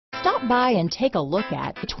Stop by and take a look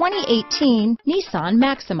at the 2018 Nissan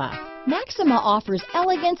Maxima. Maxima offers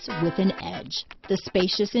elegance with an edge. The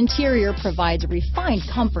spacious interior provides refined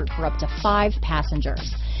comfort for up to 5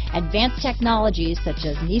 passengers. Advanced technologies such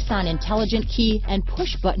as Nissan Intelligent Key and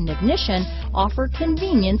push-button ignition offer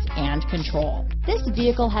convenience and control. This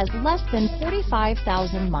vehicle has less than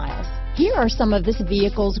 45,000 miles. Here are some of this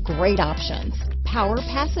vehicle's great options: power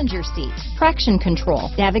passenger seat, traction control,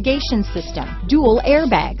 navigation system, dual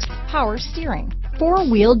airbags, power steering,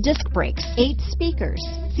 4-wheel disc brakes, 8 speakers,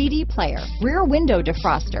 CD player, rear window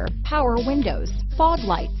defroster, power windows, fog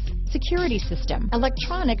lights, security system,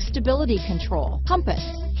 electronic stability control, compass,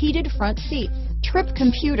 heated front seats, trip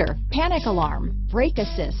computer, panic alarm, brake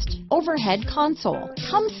assist, overhead console.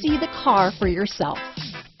 Come see the car for yourself.